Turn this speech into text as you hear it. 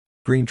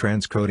Screen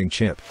transcoding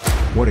chip.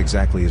 What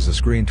exactly is a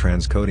screen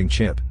transcoding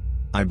chip?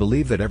 I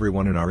believe that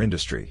everyone in our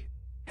industry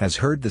has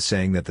heard the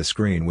saying that the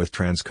screen with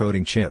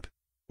transcoding chip,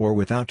 or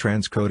without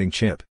transcoding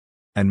chip,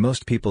 and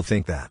most people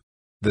think that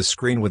the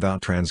screen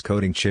without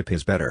transcoding chip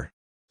is better.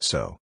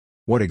 So,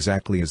 what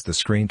exactly is the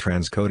screen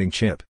transcoding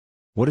chip?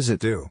 What does it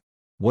do?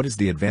 What is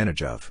the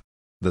advantage of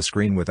the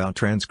screen without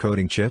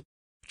transcoding chip?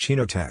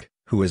 CINO Tech,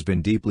 who has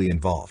been deeply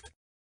involved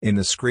in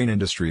the screen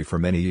industry for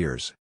many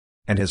years,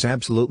 and has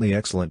absolutely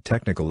excellent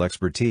technical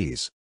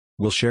expertise,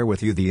 will share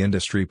with you the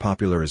industry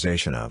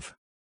popularization of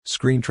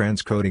screen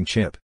transcoding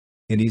chip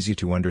in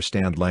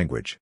easy-to-understand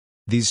language.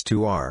 These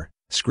two are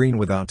screen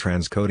without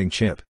transcoding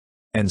chip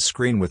and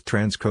screen with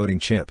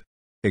transcoding chip,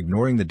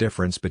 ignoring the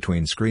difference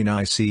between screen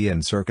IC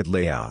and circuit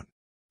layout.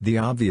 The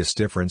obvious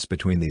difference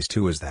between these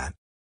two is that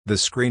the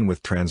screen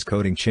with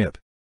transcoding chip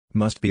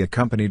must be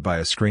accompanied by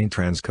a screen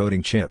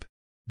transcoding chip.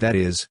 That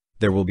is,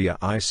 there will be a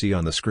IC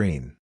on the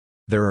screen.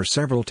 There are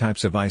several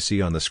types of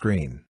IC on the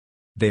screen.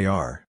 They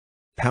are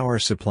power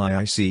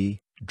supply IC,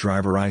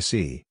 driver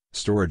IC,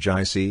 storage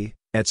IC,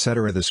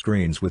 etc. The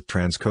screens with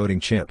transcoding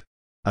chip.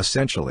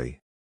 Essentially,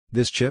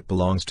 this chip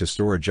belongs to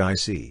storage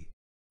IC,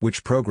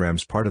 which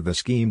programs part of the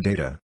scheme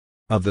data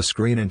of the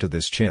screen into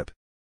this chip,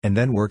 and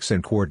then works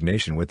in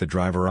coordination with the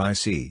driver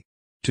IC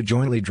to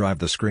jointly drive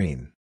the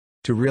screen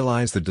to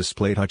realize the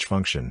display touch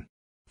function.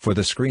 For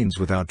the screens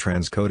without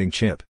transcoding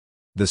chip,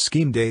 the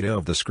scheme data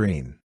of the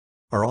screen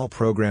are all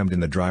programmed in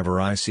the driver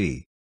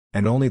IC,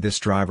 and only this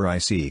driver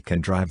IC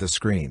can drive the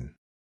screen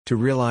to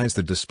realize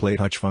the display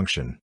touch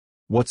function.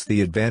 What's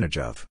the advantage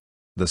of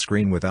the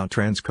screen without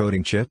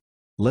transcoding chip?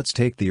 Let's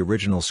take the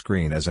original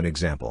screen as an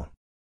example.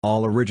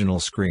 All original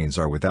screens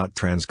are without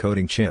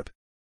transcoding chip.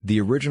 The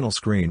original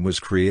screen was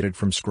created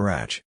from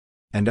scratch,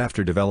 and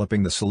after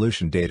developing the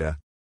solution data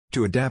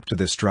to adapt to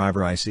this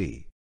driver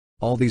IC,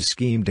 all these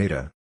scheme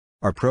data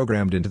are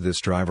programmed into this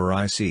driver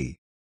IC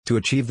to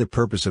achieve the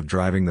purpose of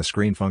driving the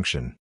screen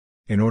function.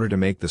 In order to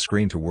make the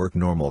screen to work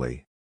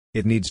normally,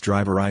 it needs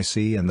driver IC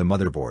and the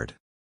motherboard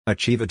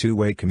achieve a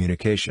two-way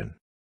communication.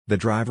 The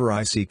driver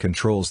IC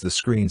controls the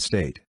screen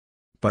state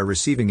by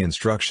receiving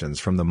instructions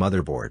from the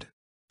motherboard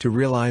to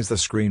realize the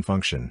screen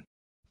function.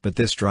 But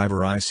this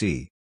driver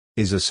IC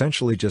is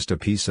essentially just a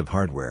piece of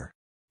hardware.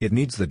 It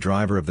needs the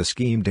driver of the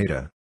scheme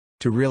data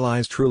to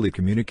realize truly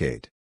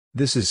communicate.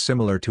 This is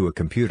similar to a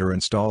computer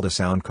installed a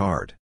sound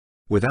card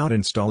without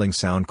installing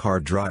sound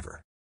card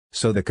driver.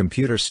 So the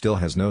computer still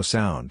has no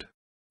sound.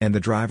 And the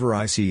driver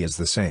IC is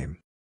the same.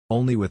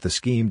 Only with the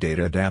scheme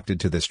data adapted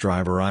to this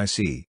driver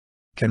IC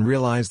can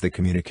realize the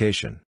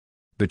communication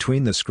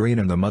between the screen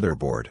and the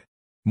motherboard.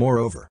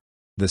 Moreover,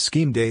 the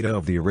scheme data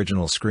of the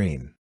original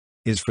screen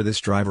is for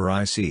this driver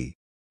IC,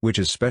 which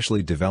is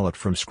specially developed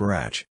from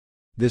scratch.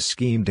 This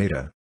scheme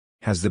data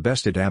has the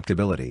best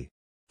adaptability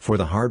for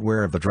the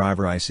hardware of the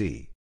driver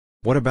IC.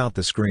 What about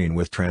the screen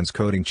with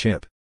transcoding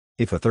chip?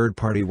 If a third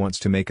party wants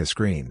to make a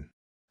screen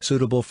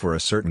suitable for a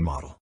certain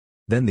model,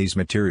 then these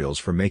materials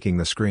for making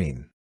the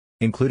screen,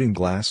 including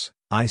glass,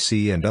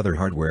 IC and other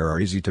hardware, are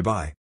easy to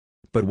buy.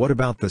 But what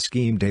about the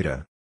scheme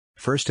data?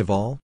 First of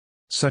all,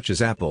 such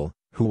as Apple,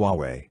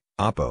 Huawei,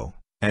 Oppo,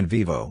 and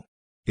Vivo,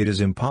 it is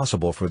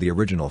impossible for the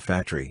original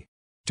factory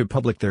to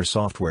publish their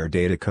software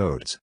data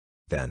codes.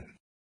 Then,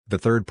 the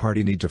third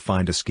party need to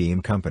find a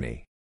scheme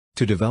company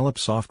to develop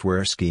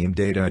software scheme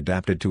data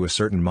adapted to a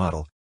certain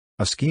model.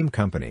 A scheme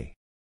company.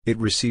 It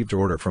received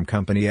order from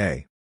Company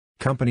A.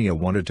 Company A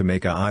wanted to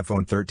make a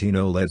iPhone 13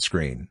 OLED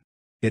screen.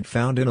 It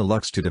found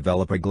Innolux to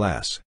develop a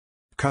glass,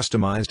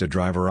 customized a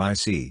driver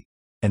IC,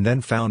 and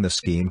then found the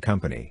scheme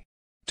company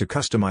to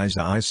customize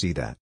the IC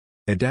that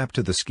adapt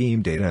to the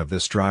scheme data of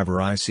this driver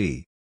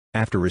IC.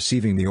 After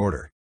receiving the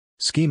order,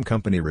 scheme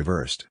company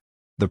reversed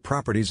the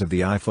properties of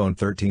the iPhone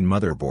 13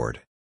 motherboard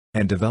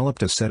and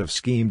developed a set of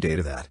scheme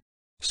data that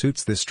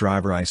suits this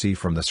driver IC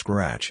from the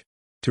scratch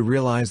to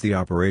realize the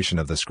operation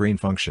of the screen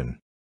function.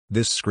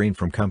 This screen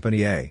from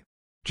Company A,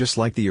 just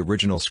like the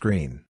original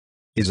screen,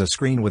 is a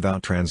screen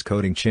without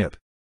transcoding chip.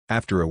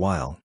 After a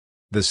while,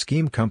 the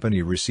scheme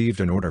company received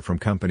an order from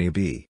Company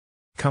B.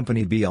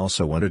 Company B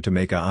also wanted to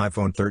make a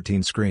iPhone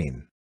 13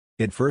 screen.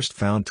 It first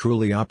found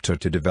Truly Opto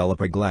to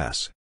develop a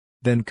glass,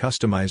 then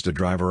customized a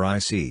driver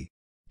IC,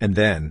 and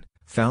then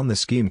found the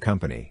scheme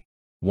company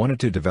wanted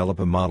to develop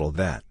a model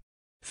that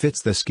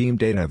fits the scheme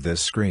data of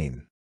this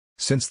screen.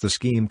 Since the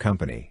scheme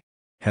company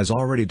has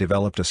already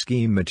developed a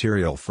scheme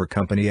material for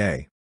Company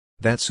A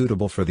that's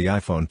suitable for the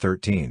iPhone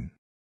 13,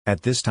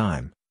 at this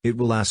time, it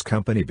will ask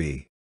Company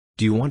B,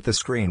 do you want the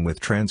screen with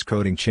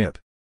transcoding chip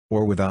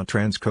or without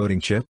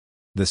transcoding chip?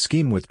 The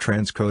scheme with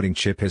transcoding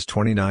chip is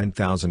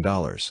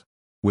 $29,000.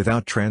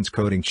 Without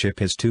transcoding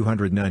chip is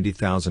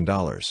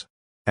 $290,000.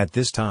 At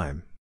this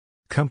time,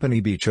 Company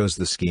B chose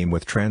the scheme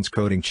with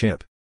transcoding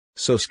chip.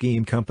 So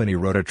scheme company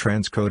wrote a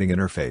transcoding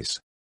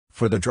interface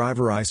for the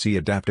driver IC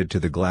adapted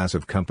to the glass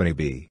of Company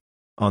B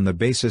on the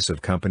basis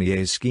of Company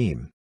A's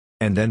scheme,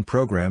 and then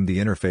programmed the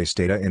interface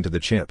data into the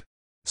chip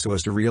so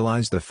as to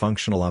realize the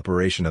functional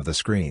operation of the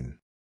screen.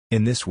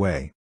 In this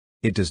way,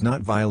 it does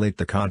not violate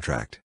the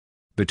contract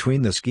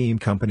between the scheme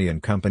company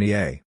and Company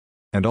A,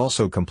 and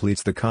also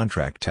completes the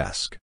contract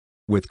task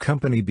with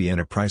Company B in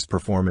a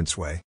price-performance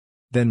way.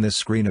 Then this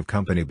screen of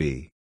Company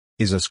B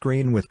is a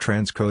screen with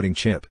transcoding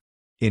chip.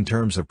 In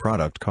terms of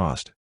product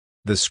cost,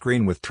 the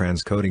screen with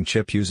transcoding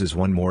chip uses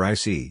one more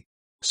IC,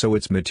 so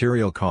its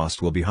material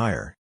cost will be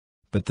higher.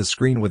 But the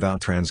screen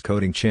without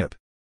transcoding chip,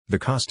 the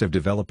cost of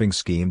developing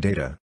scheme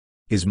data,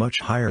 is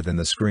much higher than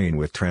the screen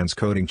with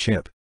transcoding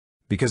chip,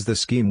 because the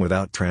scheme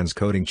without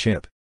transcoding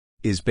chip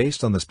is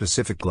based on the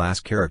specific glass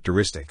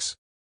characteristics,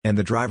 and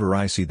the driver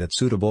IC that's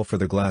suitable for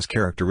the glass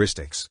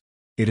characteristics.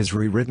 It is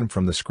rewritten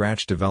from the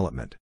scratch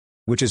development,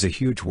 which is a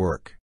huge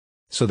work.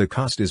 So the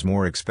cost is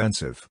more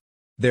expensive.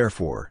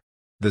 Therefore,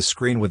 the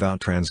screen without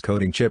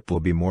transcoding chip will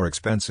be more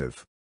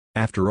expensive.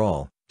 After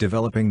all,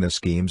 developing the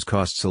schemes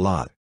costs a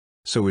lot.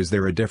 So is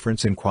there a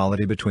difference in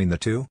quality between the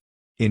two?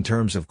 In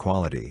terms of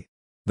quality,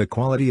 the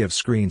quality of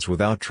screens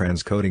without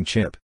transcoding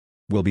chip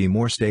will be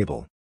more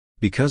stable,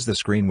 because the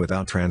screen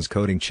without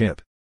transcoding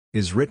chip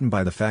is written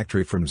by the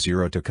factory from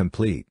zero to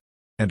complete,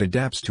 and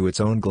adapts to its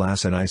own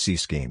glass and IC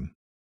scheme,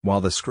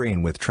 while the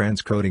screen with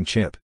transcoding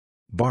chip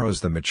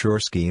borrows the mature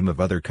scheme of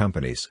other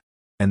companies,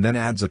 and then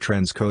adds a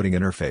transcoding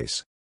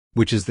interface,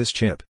 which is this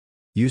chip,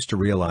 used to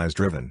realize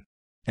driven.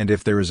 And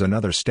if there is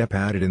another step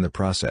added in the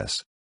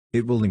process,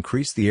 it will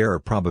increase the error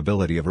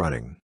probability of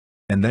running,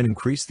 and then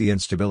increase the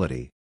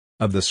instability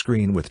of the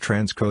screen with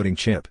transcoding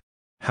chip.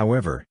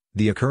 However,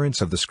 the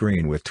occurrence of the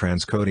screen with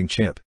transcoding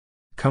chip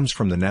comes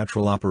from the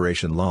natural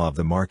operation law of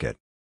the market,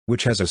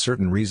 which has a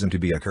certain reason to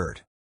be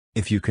occurred.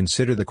 If you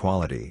consider the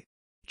quality,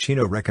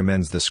 CINO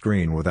recommends the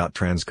screen without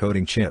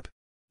transcoding chip.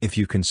 If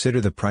you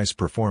consider the price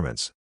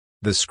performance,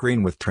 the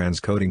screen with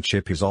transcoding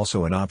chip is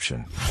also an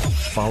option.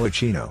 Follow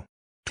CINO.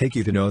 Take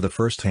you to know the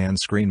first-hand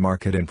screen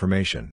market information.